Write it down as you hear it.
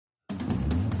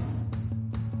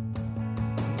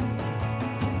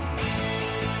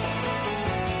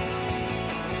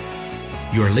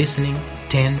You are listening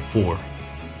 10-4.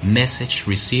 Message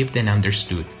received and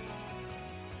understood.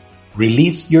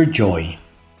 Release your joy.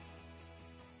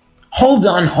 Hold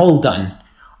on.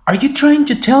 Are you trying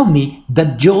to tell me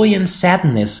that joy and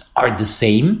sadness are the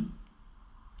same?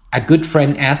 A good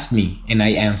friend asked me, and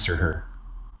I answered her.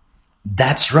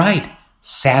 That's right.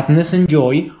 Sadness and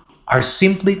joy are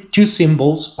simply two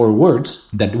symbols or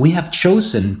words that we have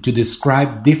chosen to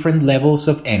describe different levels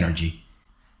of energy,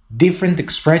 different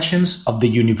expressions of the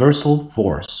universal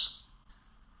force.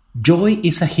 Joy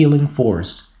is a healing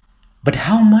force. But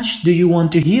how much do you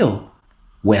want to heal?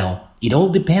 Well, it all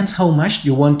depends how much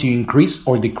you want to increase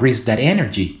or decrease that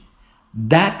energy.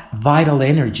 That vital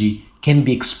energy can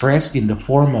be expressed in the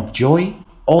form of joy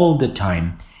all the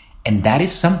time, and that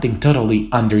is something totally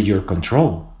under your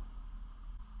control.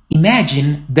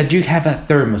 Imagine that you have a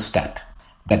thermostat,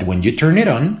 that when you turn it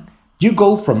on, you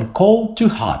go from cold to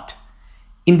hot.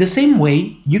 In the same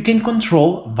way, you can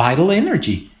control vital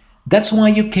energy. That's why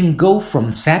you can go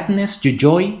from sadness to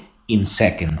joy in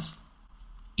seconds.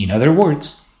 In other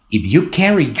words, if you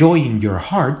carry joy in your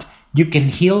heart, you can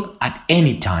heal at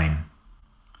any time.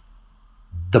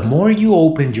 The more you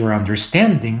open your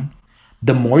understanding,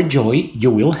 the more joy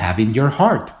you will have in your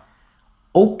heart.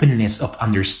 Openness of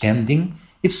understanding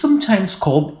is sometimes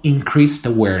called increased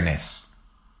awareness.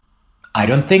 I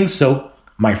don't think so,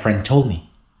 my friend told me.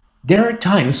 There are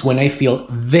times when I feel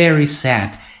very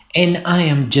sad and I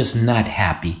am just not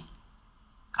happy.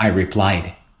 I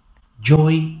replied,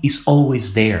 joy is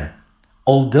always there,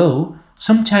 although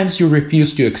sometimes you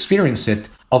refuse to experience it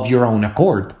of your own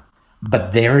accord.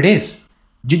 But there it is.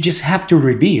 You just have to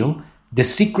reveal the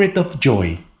secret of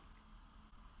joy.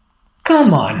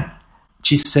 Come on,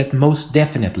 she said most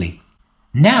definitely.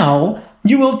 Now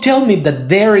you will tell me that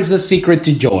there is a secret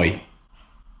to joy.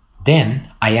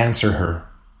 Then I answered her.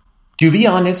 To be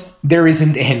honest, there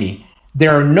isn't any.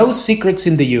 There are no secrets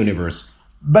in the universe.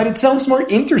 But it sounds more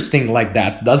interesting like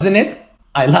that, doesn't it?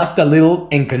 I laughed a little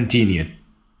and continued.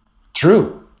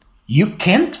 True, you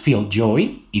can't feel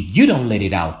joy if you don't let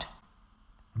it out.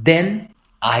 Then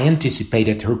I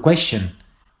anticipated her question.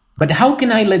 But how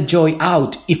can I let joy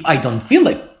out if I don't feel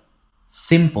it?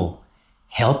 Simple.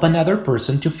 Help another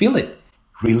person to feel it.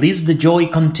 Release the joy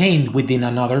contained within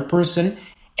another person,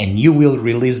 and you will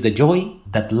release the joy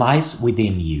that lies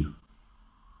within you.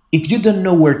 If you don't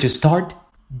know where to start,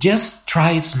 just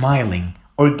try smiling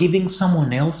or giving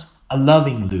someone else a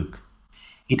loving look.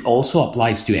 It also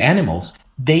applies to animals.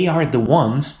 They are the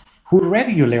ones who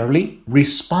regularly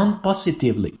respond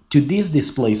positively to these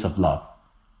displays of love.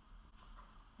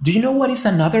 Do you know what is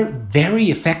another very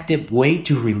effective way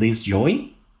to release joy?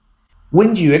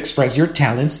 When you express your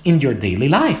talents in your daily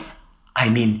life. I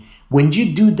mean, when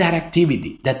you do that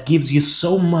activity that gives you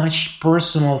so much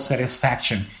personal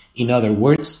satisfaction. In other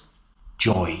words,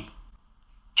 joy.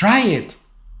 Try it.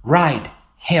 Write,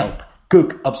 help,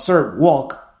 cook, observe,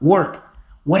 walk, work,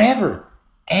 whatever.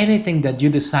 Anything that you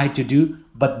decide to do,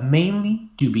 but mainly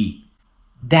to be.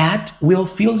 That will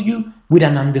fill you with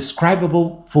an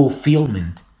indescribable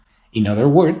fulfillment. In other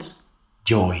words,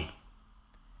 joy.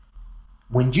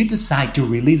 When you decide to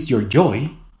release your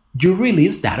joy, you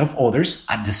release that of others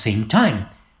at the same time,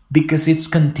 because it's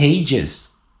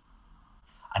contagious.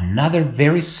 Another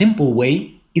very simple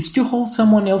way is to hold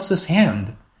someone else's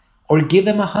hand or give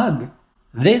them a hug.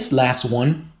 This last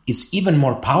one is even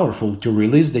more powerful to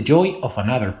release the joy of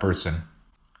another person.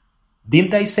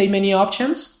 Didn't I say many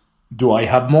options? Do I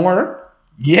have more?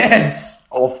 Yes,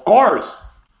 of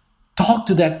course. Talk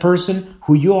to that person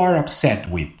who you are upset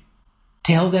with.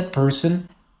 Tell that person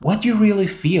what you really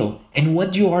feel and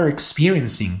what you are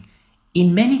experiencing.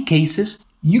 In many cases,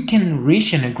 you can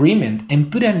reach an agreement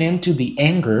and put an end to the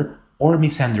anger or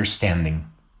misunderstanding.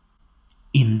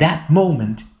 In that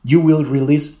moment, you will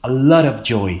release a lot of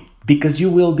joy because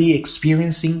you will be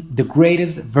experiencing the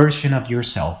greatest version of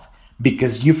yourself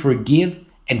because you forgive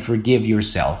and forgive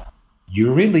yourself.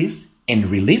 You release and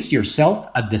release yourself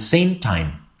at the same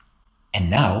time. And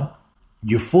now,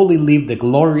 you fully live the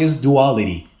glorious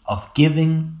duality of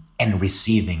giving and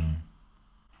receiving.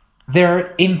 There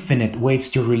are infinite ways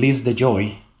to release the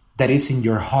joy that is in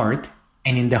your heart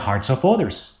and in the hearts of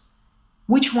others.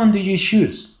 Which one do you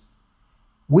choose?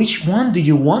 Which one do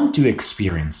you want to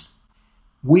experience?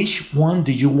 Which one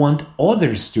do you want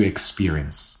others to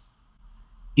experience?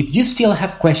 If you still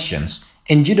have questions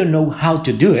and you don't know how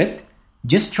to do it,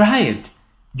 just try it.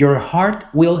 Your heart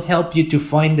will help you to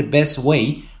find the best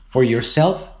way for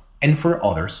yourself and for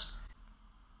others.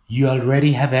 You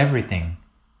already have everything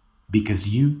because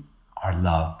you are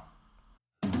love.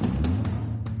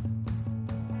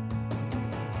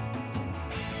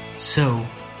 So,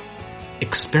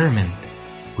 experiment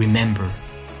Remember,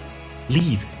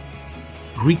 live,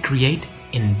 recreate,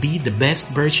 and be the best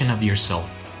version of yourself.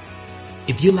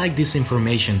 If you like this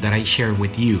information that I share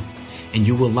with you and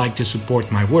you would like to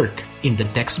support my work, in the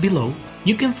text below,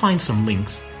 you can find some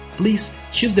links. Please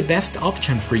choose the best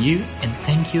option for you and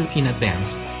thank you in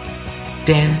advance.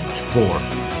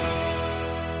 10-4.